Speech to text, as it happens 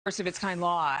First of its kind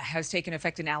law has taken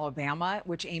effect in Alabama,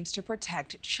 which aims to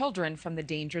protect children from the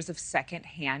dangers of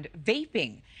secondhand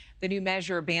vaping. The new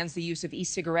measure bans the use of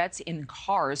e-cigarettes in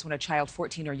cars when a child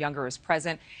 14 or younger is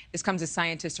present. This comes as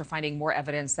scientists are finding more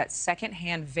evidence that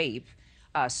secondhand vape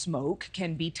smoke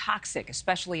can be toxic,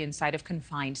 especially inside of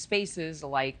confined spaces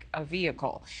like a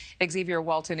vehicle. Xavier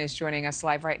Walton is joining us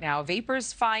live right now.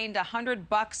 Vapers fined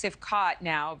 $100 if caught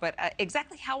now, but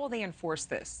exactly how will they enforce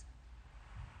this?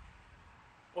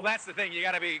 Well, that's the thing. You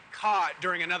got to be caught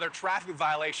during another traffic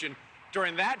violation.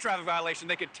 During that traffic violation,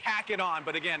 they could tack it on.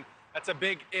 But again, that's a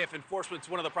big if. Enforcement's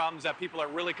one of the problems that people are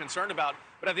really concerned about.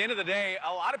 But at the end of the day,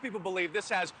 a lot of people believe this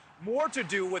has more to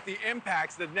do with the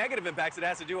impacts, the negative impacts it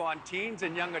has to do on teens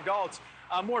and young adults,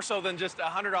 more so than just a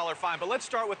 $100 fine. But let's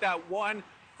start with that one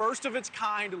first of its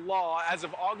kind law as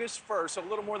of August 1st, so a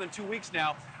little more than 2 weeks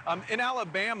now. In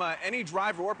Alabama, any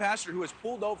driver or passenger who is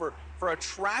pulled over for a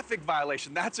traffic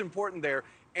violation, that's important there,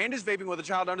 and is vaping with a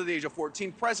child under the age of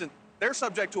 14 present, they're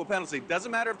subject to a penalty.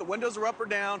 Doesn't matter if the windows are up or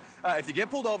down, if you get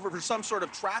pulled over for some sort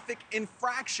of traffic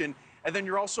infraction, and then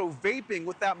you're also vaping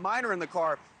with that minor in the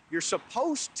car, you're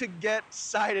supposed to get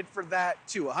cited for that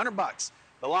too, $100.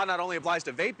 The law not only applies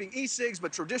to vaping e-cigs,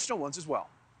 but traditional ones as well.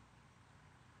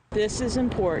 This is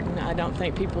important. I don't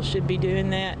think people should be doing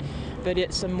that, but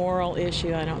it's a moral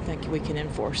issue. I don't think we can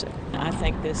enforce it. I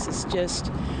think this is just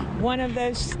one of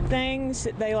those things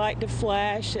that they like to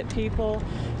flash at people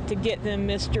to get them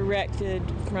misdirected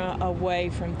away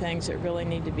from things that really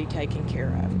need to be taken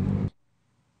care of.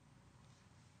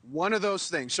 One of those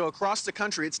things. So across the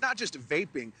country, it's not just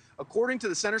vaping. According to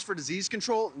the Centers for Disease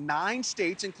Control, 9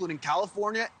 states, including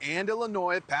California and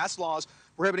Illinois, have passed laws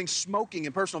prohibiting smoking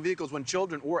in personal vehicles when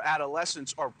children or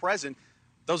adolescents are present.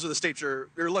 Those are the states you're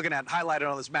looking at highlighted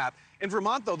on this map. In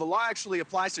Vermont, though, the law actually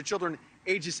applies to children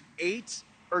ages 8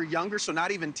 or younger, so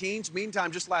not even teens.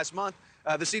 Meantime, just last month,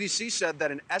 the CDC said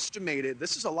that an estimated,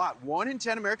 this is a lot, 1 in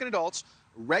 10 American adults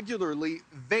regularly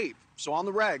vape. So on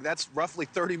the reg, that's roughly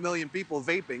 30 million people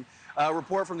vaping. A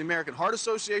report from the American Heart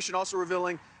Association also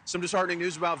revealing some disheartening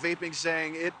news about vaping,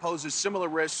 saying it poses similar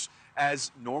risks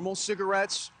as normal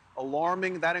cigarettes.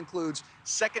 Alarming. That includes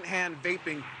secondhand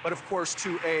vaping, but of course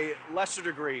to a lesser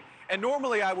degree. And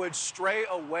normally I would stray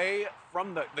away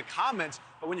from the comments,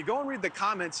 but when you go and read the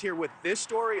comments here with this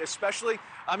story especially,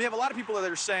 you have a lot of people that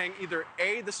are saying either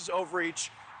A, this is overreach,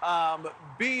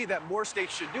 B, that more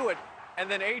states should do it,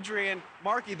 and then Adrienne,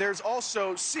 Markey, there's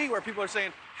also C, where people are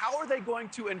saying, how are they going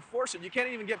to enforce it? You can't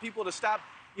even get people to stop,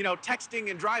 texting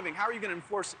and driving. How are you going to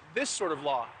enforce this sort of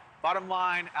law? Bottom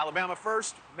line, Alabama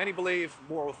first. Many believe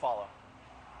more will follow.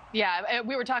 Yeah,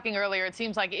 we were talking earlier. It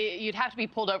seems like you'd have to be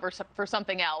pulled over for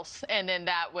something else, and then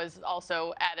that was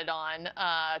also added on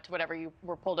to whatever you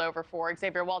were pulled over for.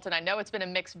 Xavier Walton, I know it's been a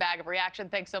mixed bag of reaction.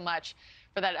 Thanks so much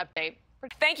for that update.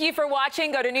 Thank you for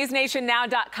watching. Go to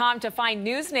newsnationnow.com to find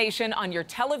NewsNation on your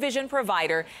television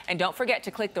provider. And don't forget to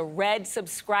click the red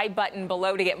subscribe button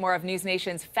below to get more of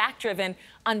NewsNation's fact-driven,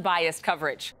 unbiased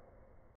coverage.